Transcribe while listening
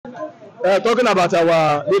talking about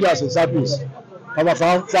our leaders in Southeast, our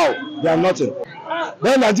foul, they are nothing.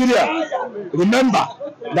 Then Nigeria, remember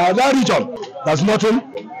that that region, there's nothing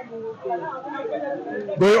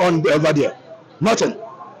going on over there. Nothing.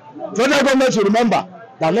 Federal government should remember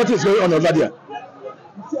that nothing is going on over there.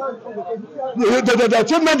 The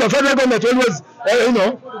achievement of federal government always,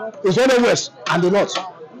 is only west and the north.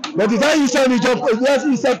 But the eastern region, the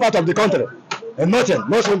eastern part of the country, and nothing,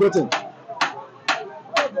 no single thing.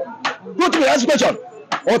 Go to the education,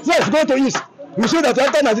 or twice go to east. You see that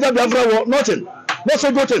after Nigeria Biafra war, nothing, no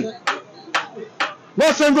single thing,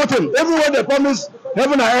 no single thing. Everywhere they promise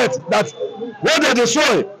heaven and earth that what they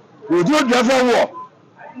destroy will do Biafra war.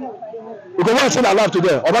 Because one is still alive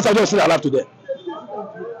today, or Obasanjo is still alive today.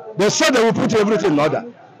 They said they will put everything in order.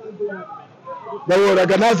 They will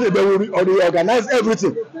organize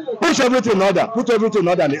everything, push everything in order, put everything in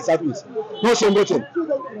order in the Southeast. No single thing.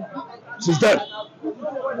 Since then,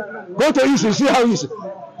 go to East, you see how East.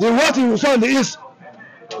 The what you saw in the East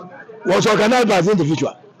was organized by the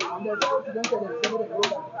individual.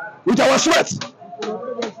 With our sweat.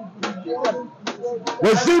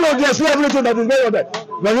 They still don't see everything that is going on there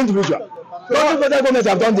by the individual. What the government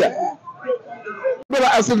have done there?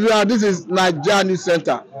 This is Nigeria News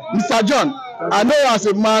Center. Mr. John, I know you as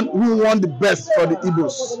a man who want the best for the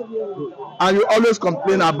Igbos, and you always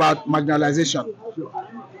complain about marginalization.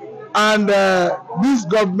 And this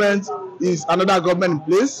government is another government in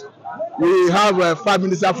place. We have 5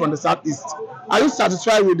 ministers from the Southeast. Are you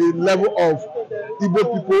satisfied with the level of Igbo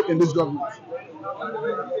people in this government?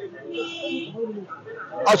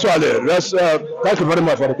 Actually, thank you very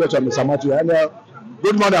much for the question, Mr. Matthew. And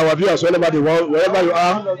good morning, our viewers, all over the world, wherever you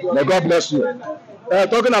are. May God bless you.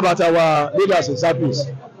 Talking about our leaders in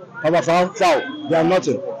Southeast, our foul, they are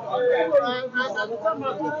nothing.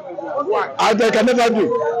 And they can never do.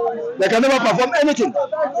 They can never perform anything.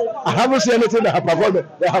 I haven't seen anything that have performed.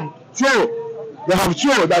 They have shown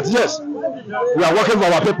that yes, we are working for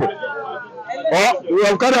our people. Or we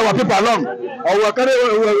have carried our people along. Or we are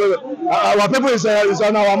carrying our people is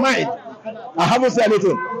on our mind. I haven't seen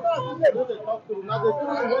anything.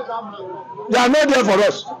 They are not there for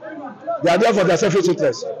us. They are there for their selfish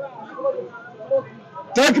interests.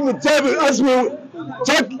 Check the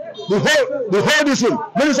whole this thing.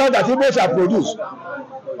 Minister that Igbos have produced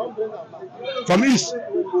from East.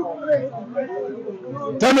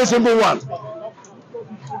 Tell me simple one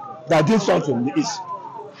that did something in the East.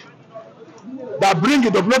 That bring the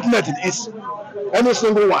development in the East. Any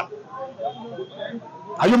single one.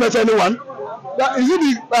 Have you met anyone? Is it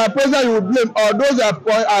the president you will blame, or those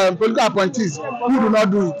political appointees who do not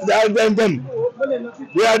do it? They are them.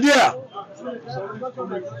 They are there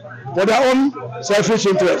for their own selfish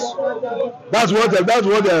interests. That's what they fight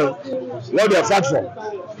for.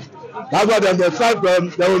 That's why they fight.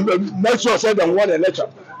 They will make sure say they won the election,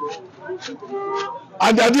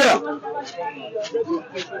 and they are there.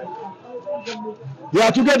 They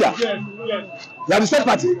are together. They are the same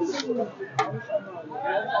party.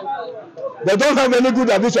 They don't have any good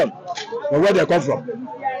ambition for where they come from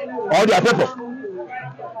or their people.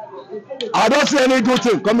 I don't see any good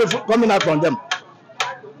thing coming out from them.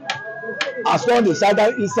 As for the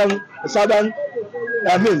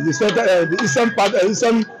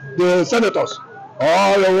the senators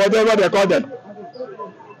or whatever they call them,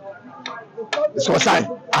 it's for sign.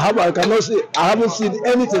 I haven't seen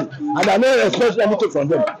anything, and I don't expect anything from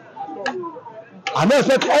them. I don't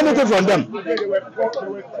expect anything from them.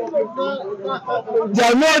 They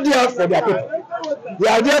are not there for their people. They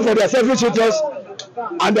are there for their selfish interests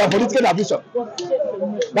and their political ambition.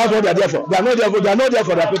 That's what they are there for. They are not there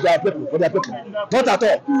for their people. Not at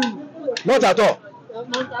all. Not at all.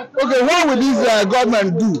 Okay, what will this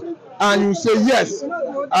government do? And you say yes,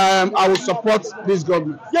 I will support this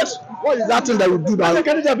government. Yes. What is that thing that will do that? They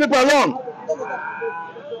carry their people along.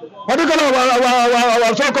 Particularly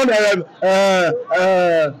our so-called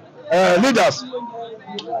leaders,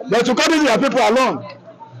 they to carry their people along.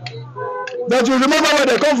 They to remember where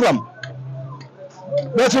they come from.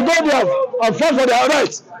 They to go there and fight for their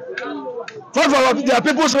rights, fight for their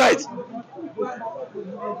people's rights.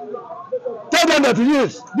 Tell them that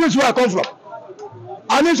this is where I come from.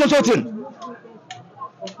 I need such a thing,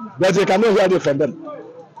 but they cannot hear it from them.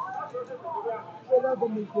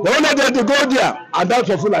 They only there to go there and dance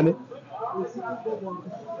for Fulani.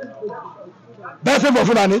 Dancing for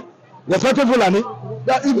Fulani, respecting Fulani.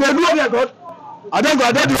 That if they do what they got, I don't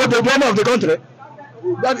go to the government of the country.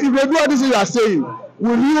 That if they do what this is you are saying,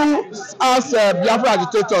 will you ask Biafra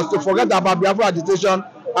agitators to forget about Biafra agitation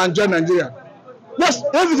and join Nigeria? Yes,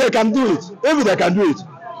 if they can do it,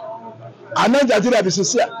 and then Nigeria be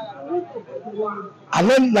sincere. And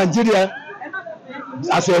then Nigeria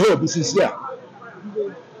as a whole be sincere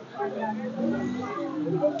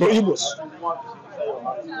to Igbos.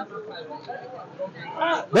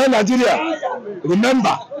 Then Nigeria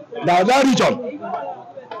remember that region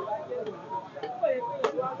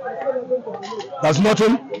there's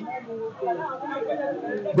nothing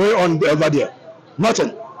going on over there.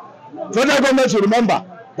 Nothing. Federal government should remember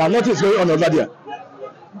that nothing is going on over there.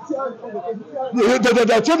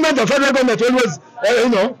 The achievement of federal government always,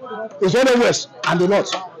 is always west and the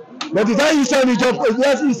north. But the eastern region,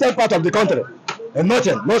 the eastern part of the country, and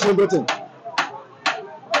nothing, no single thing.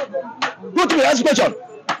 Go to the next question.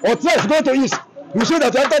 Or first, go to east. You see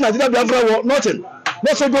that after Nigeria Biafra war, nothing,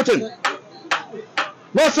 no single thing.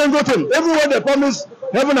 No single thing. Everywhere they promise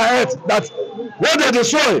heaven and earth that what they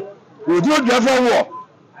destroy will do Biafra war.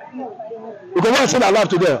 You can still alive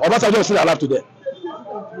today, or Obasanjo is still alive today.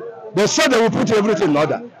 They said they will put everything in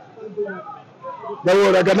order. They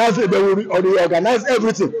will organize it, they will reorganize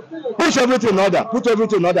everything, push everything in order, put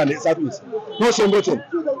everything in order in the southeast. No single thing.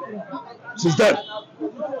 Since then.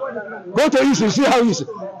 Go to east, you see how east.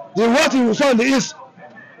 The what you saw in the east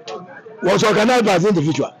was organized by the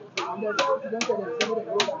individual.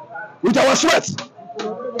 With our sweat.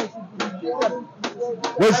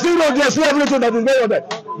 We still don't just see everything that is going on there.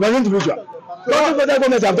 By the individual. So what the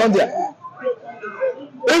government have done there?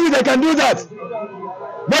 If they can do that,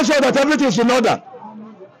 make sure that everything is in order.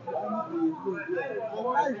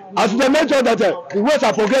 As they make sure that the West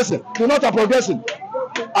are progressing, the North are progressing.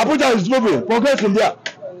 Abuja is moving, progressing there.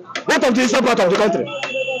 What of the eastern part of the country?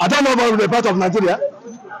 I don't know about the part of Nigeria.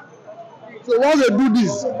 So once they do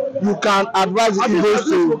this, you can advise the Igbos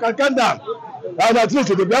to... You can calm down. And at least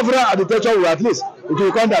the Biafra agitation will at least it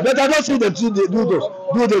will come down. But I don't see them do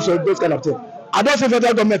those kind of things. I don't see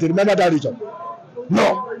federal government remember that region.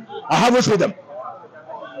 No, I haven't seen them.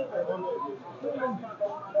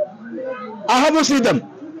 I haven't seen them.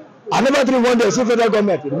 I never dream one day see federal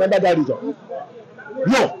government remember that region.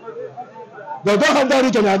 No. They don't have that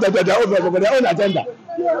region for their own agenda.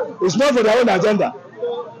 It's not for their own agenda.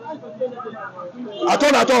 At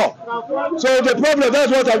all. So the problem,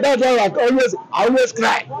 that's why I always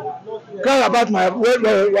cry about where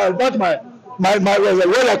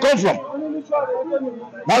I come from.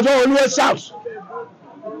 That's why I always shout.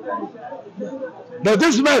 But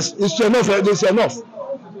this mess is enough. It's enough.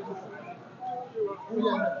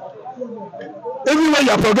 Everywhere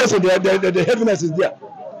you are progressing, the heaviness is there.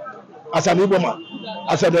 As an Igbo man,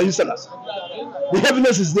 as an Easterners, the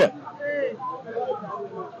heaviness is there.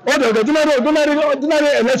 All the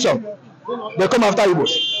ordinary election, they come after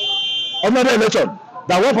Igbos. Ordinary election,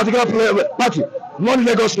 that one particular party,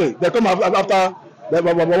 non-Lagos state, they come after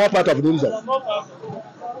one part of the region.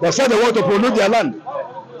 They say they want to pollute their land.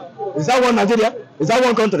 Is that one Nigeria? Is that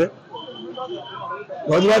one country?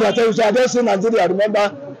 But I tell you, I don't see Nigeria remember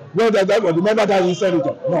that eastern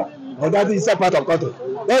region. No, or that eastern part of country.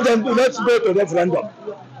 Let's go to referendum.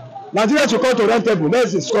 Nigeria should come to round table.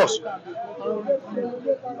 Let's discuss.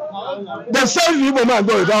 They say Igbo man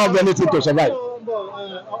don't have anything to survive.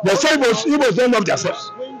 They say Igbos don't love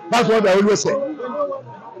themselves. That's what they always say.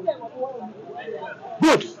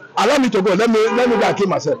 Good. Allow me to go. Let me go and kill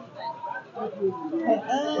myself.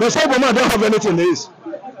 They say Igbo man don't have anything in the east.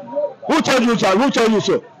 Who told you, child? Who told you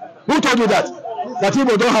so? Who told you that? That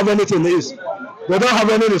Igbo don't have anything in the east. They don't have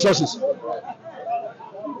any resources.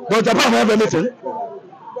 Does Japan have anything?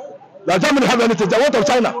 Does Germany have anything? What of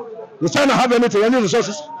China? Does China have anything? Any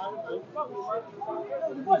resources?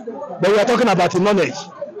 But we are talking about the knowledge,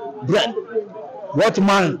 brain.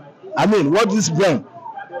 What this brain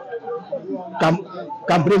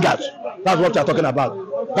can bring out. That's what we are talking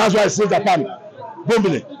about. That's why I say Japan,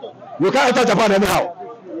 booming. You can't enter Japan anyhow.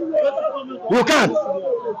 You can't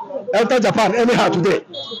enter Japan anyhow today.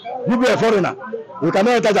 You be a foreigner. You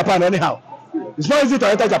cannot enter Japan anyhow. It's not easy to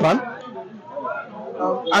enter Japan.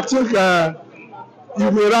 I think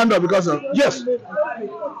you may round up because of... Yes.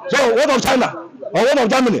 So what of China? Or what of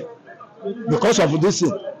Germany? Because of this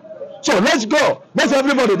thing. So let's go. Let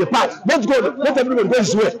everybody depart. Let's go. Let everybody go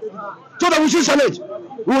this way. So that we should challenge.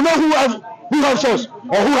 We will know who have source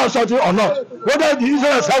or who have something or not. Whether the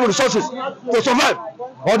Israelites have resources to survive,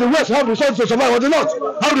 or the West have resources to survive, or the North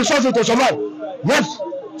have resources to survive. Yes,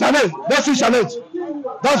 challenge. Let's see challenge.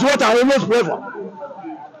 That's what I always pray for.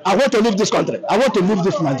 I want to leave this country. I want to leave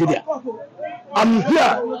this Nigeria. I'm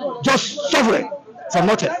here just suffering for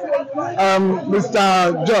nothing.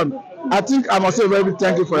 Mr. John, I think I must say very big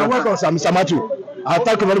thank you for your welcome, sir. Mr. Matthew. I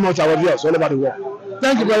thank you very much. Our viewers all over the world.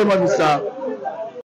 Thank you very much, Mr.